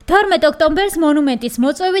12 ოქტომბერს მონუმენტის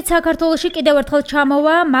მოწვევით საქართველოში კიდევ ერთხელ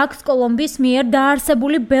ჩამოვა მაქს კოლომბის მიერ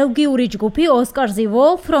დაარსებული ბელგიური ჯგუფი ოსკარზი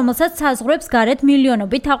ვოლფ, რომელსაც საზღვრებს გარეთ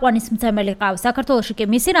მილიონობით თაყვანისმცემელი ყავს. საქართველოში კი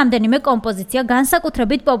მისი რამდენიმე კომპოზიცია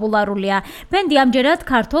განსაკუთრებით პოპულარულია. ბენდი ამჯერად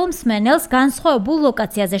ქართულ მსმენელს განსხვავებულ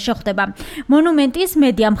ლოკაციაზე შეხვდება. მონუმენტის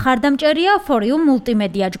მედია მხარდამჭერია ფორიუმ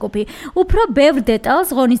მულტიმედია ჯგუფი. უფრო ბევრ დეტალს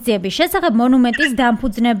ღონისძიების შესახებ მონუმენტის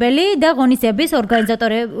დამფუძნებელი და ღონისძების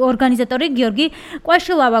ორგანიზატორი გიორგი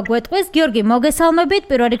კვაშილავა გვეტყვის. გიორგი, მოგესალმებით,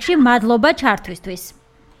 პირველ რიგში მადლობა ჩართვისთვის.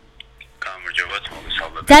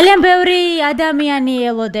 ძალიან ბევრი ადამიანი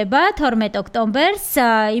ელოდება 12 ოქტომბერს,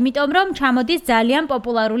 იმიტომ რომ ჩამოდის ძალიან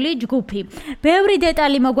პოპულარული ჯგუფი. ბევრი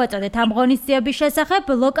დეტალი მოგვაწოდეთ ამ ღონისძიების შესახებ,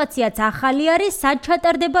 ლოკაციაც ახალი არის, სად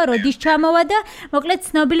ჩატარდება, როდის ჩამოვა და მოკლედ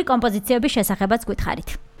ცნობილი კომპოზიციების შესახებაც გვითხარით.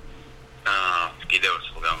 კიდევ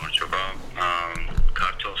ერთხელ გამარჯობა.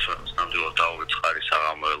 ქართულს ნამდვილად დაუვიწყარი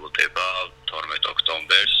საღამო ელოდება 12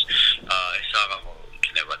 ოქტომბერს. ეს საღამო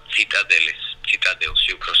იქნება ციტადელში,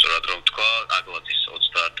 უფრო სწორად რომ თქვა, აგლაძის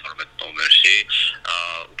 32 ნომერში.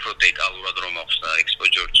 უფრო დეტალურად რომ ახსნა ექსპო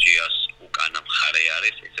ჯორჯიას უკანა მხარე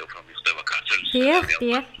არის, ესე უფრო მიხდება ქართლის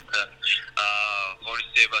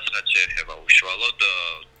ღონისძიებას რაც შეეხება უშუალოდ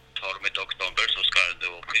 12 ოქტომბერს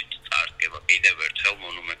ოსკარდეულში წარდგება კიდევ ერთხელ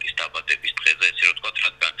მონუმენტის დაბადების დღეზე, ესე რომ თქვა,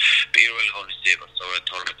 რადგან პირველი ღონისძიება სწორედ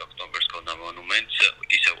 12 ოქტომბერს ქონდა მონუმენტს,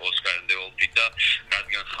 ისევ ოსკარდეულში და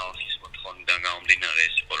რადგან ხალხის მოთხოვნიდან გამომდინარე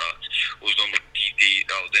ეს იყო რაღაც უზომოდ დიდი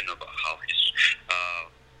რაოდენობა ხალხის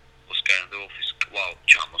ოსკარდეულში კვლავ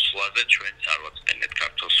ჩამოსვლაზე ჩვენც არ ვაწყენეთ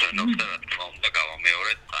ქართულს ვენავს და რა თქმა უნდა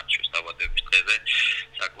გავამეორეთ თანჩოს დაბადების დღეზე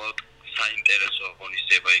საკმაოდ საინტერესო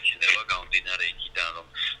ღონისძიება იქნება გამომდინარე იქიდან რომ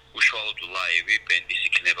უშუალოდ ლაივი ბენდის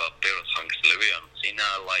იქნება ბევრ ხანგრძლივი, ანუ წინა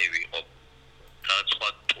ლაივი იყო სხვა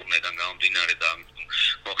ტურნედან გამომდინარე და ამიტომ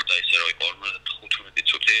მოხდა ისე რომ იყო 45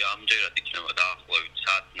 წუთი, ამჯერად იქნება დაახლოებით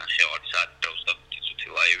საათნახევარი, საათი და 25 წუთი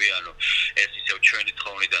ლაივი, ანუ ეს ისევ ჩვენი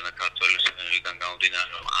თხოვნიდან და ქართველი მსმენელიდან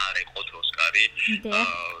გამომდინარე რომ არ ეყოთ ოსკარი.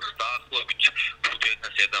 დაახლოებით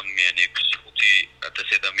 5000 ადამიანი,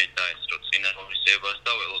 5000 ადამიანი დაესწრო წინა ღონისძიებას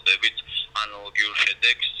და ველოდებით ანალოგიურ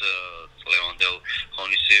შედეგს წლევანდელ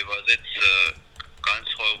ღონისძიებაზეც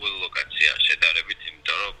განსხვავებული ლოკაცია შედარებით,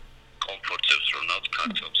 იმიტომ რომ კომფორტებს რომ ნავთ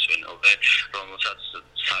ქართულ მსმენელზე, რომელსაც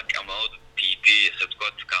საკამაოდ დიდი, ესე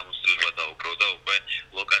ვთქვათ, გამოსვლება დაუკროდა უკვე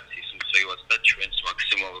ლოკაციის მსვლელად და ჩვენც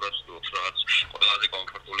მაქსიმალურად ვცდილობთ რაღაც ყველაზე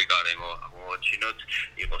კომფორტული გარემო აღმოვაჩინოთ,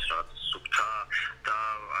 იყოს რაღაც სუფთა და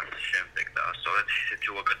ასე შემდეგ და სწორედ ესეთი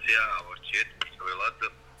ლოკაცია ავარჩიეთ პირველად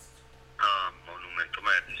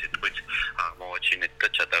მონუმენტმა ერთი სიტყვით აღმოვაჩინეთ და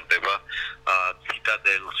ჩატარდება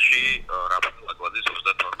ციტადელში რაფალაგვაძის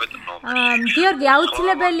 32 ნომერში. გიორგი,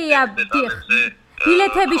 აუცილებელია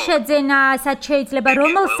ბილეთების შეძენა, სად შეიძლება,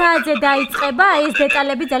 რომელ საათზე დაიწყება, ეს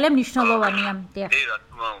დეტალები ძალიან მნიშვნელოვანია. რა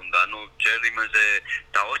თქმა უნდა, ჯერ იმაზე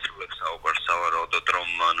დავასრულებ საუბარს სავარაუდოდ, რომ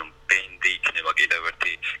ბენდი იქნება კიდევ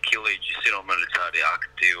ერთი კილეიჯისი, რომელიც არის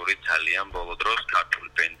აქტიური ძალიან ბოლო დროს ქართული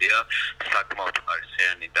ბენდია, საკმაოდ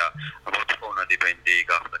ხარისხიანი და მოთხოვნადი ბენდი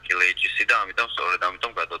გახდა კილეიჯისი და სწორედ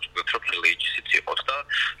ამიტომ გადავწყვეტ, რომ კილეიჯისიც იყოს და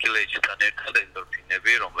კილეიჯისთან ერთად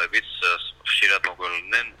ენდორფინები, რომლებიც ხშირად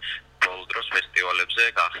მოგვევლნენ ბოლო დროს ფესტივალებზე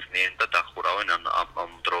გახსნიან და დახურავენ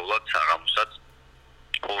ამავდროულად საღამოსაც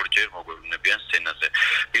ორჯერ მოგვევლნებიან სცენაზე.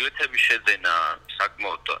 ბილეთების შეძენა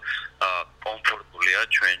საკმაოდ კომფორტულია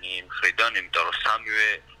ჩვენი მხრიდან, იმიტომ რომ სამივე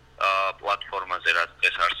პლატფორმაზე რაც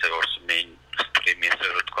ეს არსებობს mainstream, ესე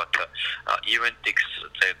რომ ვთქვათ,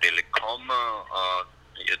 eventix.com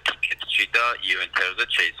ტიკეტში და ივენთებზე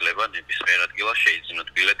შეიძლება ნებისმიერ ადგილას შეიძინოთ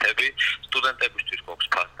ბილეთები. სტუდენტებისთვის გვაქვს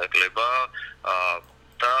ფასტაკლება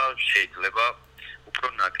და შეიძლება უფრო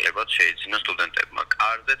ნაკლებად შეიძინოს სტუდენტებმა.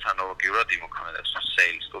 კარზეც ანალოგიურად იმოქმედებს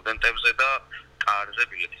სეილ სტუდენტებზე და კარზე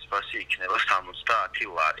ბილეთის ფასი იქნება 70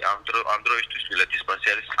 ლარი. ამ დროისთვის ბილეთის ფასი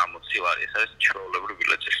არის 60 ლარი. ეს არის ჩვეულებრივი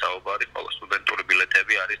ბილეთის საუბარი, ხოლო სტუდენტური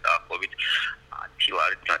ბილეთები არის დაახლოებით 10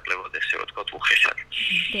 ლარით ნაკლებად, ესე რომ ვთქვათ, უხეშად.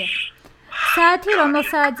 საათი რომელ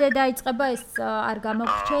საათზე დაიწყება, ეს არ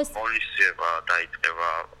გამოგრჩეს? ღონისძიება დაიწყება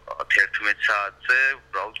 11 საათზე,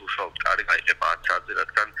 უბრალოდ უშუალოდ კარი გაიჭება 10 საათზე,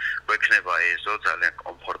 რადგან გვექნება ეზო, ძალიან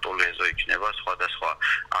კომფორტული ეზო იქნება სხვადასხვა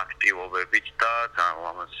აქტივობებით და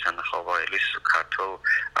ლამაზი სანახაობაელის ქართულ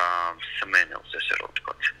მსმენელს, ესე რომ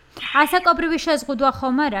ვთქვათ. ასაკობრივი შეზღუდვა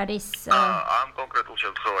ხომ არ არის? ამ კონკრეტულ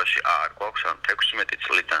შემთხვევაში არ გვაქვს, 16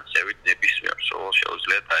 წლიდან შევით ნებისმიერ სოლოს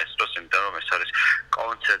შეუძლია დაესწროს, იმიტომ რომ ეს არის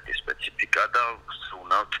კონცერტის სპეციფიკა და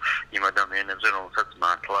ვსუნავთ იმ ადამიანებზე, რომელსაც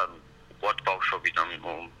მართლა უყვართ ბავშვობიდან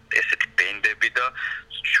ესეთი ბენდები და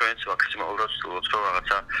ჩვენც მაქსიმალურად ვცდილობთ, რომ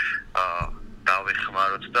რაღაცა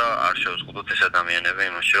დავეხმაროთ და არ შევზღუდოთ ეს ადამიანები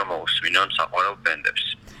იმაში, რომ მოусმინონ საყვარელ ბენდებს.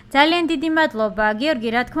 ძალიან დიდი მადლობა, გიორგი,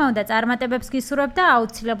 რა თქმა უნდა, წარმატებებს გისურვებ და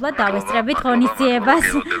აუცილებლად დავესწრებით ღონისძიებას.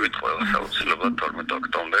 მივდებით ყველას აუცილებლად 12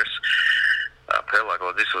 ოქტომბერს.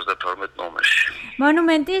 ფელაგოდის 32 ნომერში.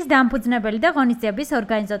 მონუმენტის დამფუძნებელი და ღონისძების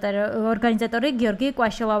ორგანიზატორი გიორგი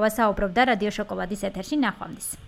კვაშილავა საუბრობდა რადიო შოკოლადის ეთერში. ნახვამდის.